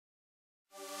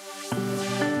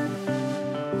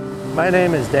My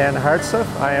name is Dan Hartsuff.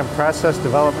 I am Process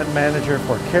Development Manager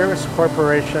for Carus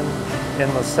Corporation in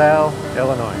LaSalle,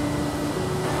 Illinois.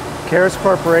 Carus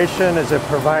Corporation is a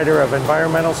provider of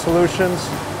environmental solutions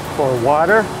for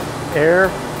water, air,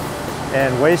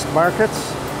 and waste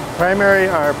markets. Primary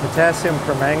are potassium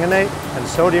permanganate and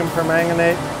sodium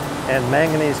permanganate and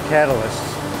manganese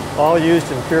catalysts, all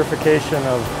used in purification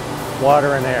of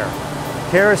water and air.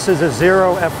 Carus is a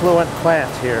zero effluent plant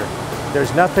here.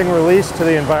 There's nothing released to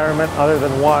the environment other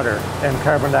than water and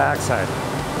carbon dioxide.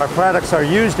 Our products are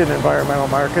used in environmental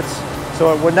markets,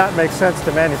 so it would not make sense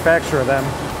to manufacture them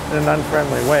in an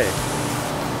unfriendly way.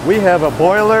 We have a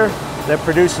boiler that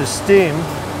produces steam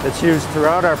that's used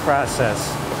throughout our process,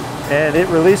 and it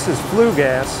releases flue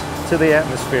gas to the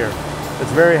atmosphere.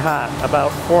 It's very hot,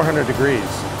 about 400 degrees.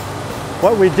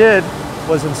 What we did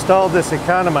was install this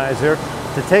economizer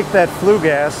to take that flue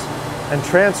gas and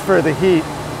transfer the heat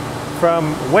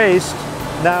from waste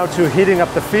now to heating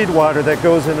up the feed water that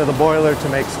goes into the boiler to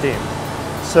make steam.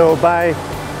 So by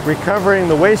recovering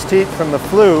the waste heat from the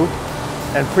flue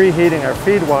and preheating our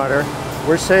feed water,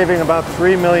 we're saving about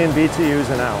 3 million BTUs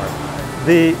an hour.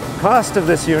 The cost of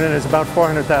this unit is about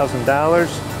 $400,000.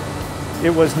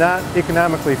 It was not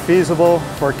economically feasible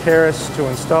for Carus to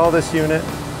install this unit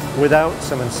without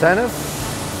some incentive.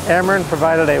 Ameren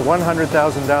provided a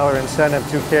 $100,000 incentive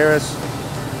to Carus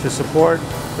to support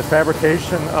the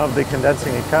fabrication of the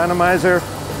condensing economizer.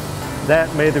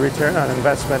 That made the return on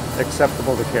investment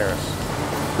acceptable to Carus.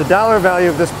 The dollar value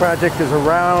of this project is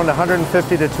around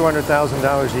 $150,000 to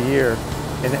 $200,000 a year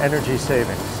in energy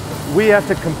savings. We have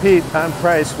to compete on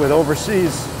price with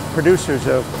overseas producers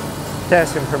of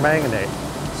potassium permanganate.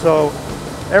 So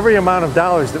every amount of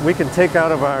dollars that we can take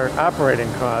out of our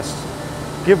operating costs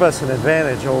give us an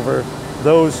advantage over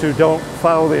those who don't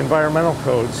follow the environmental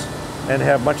codes and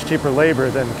have much cheaper labor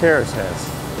than Carus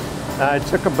has. It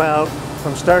took about,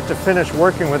 from start to finish,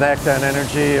 working with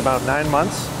ActOnEnergy about 9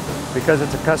 months because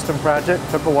it's a custom project. It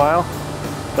took a while,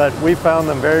 but we found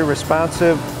them very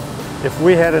responsive. If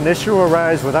we had an issue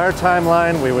arise with our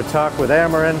timeline, we would talk with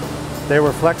Ameren. They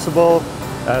were flexible.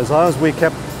 As long as we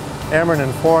kept Ameren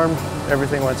informed,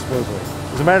 everything went smoothly.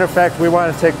 As a matter of fact, we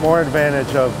want to take more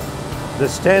advantage of the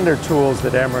standard tools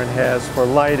that Ameren has for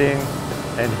lighting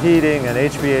and heating and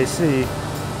HVAC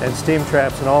and steam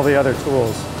traps and all the other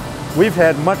tools. We've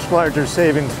had much larger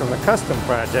savings from the custom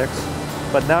projects,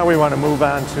 but now we want to move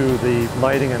on to the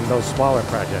lighting and those smaller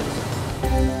projects.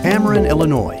 Ameren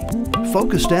Illinois,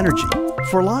 focused energy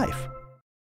for life.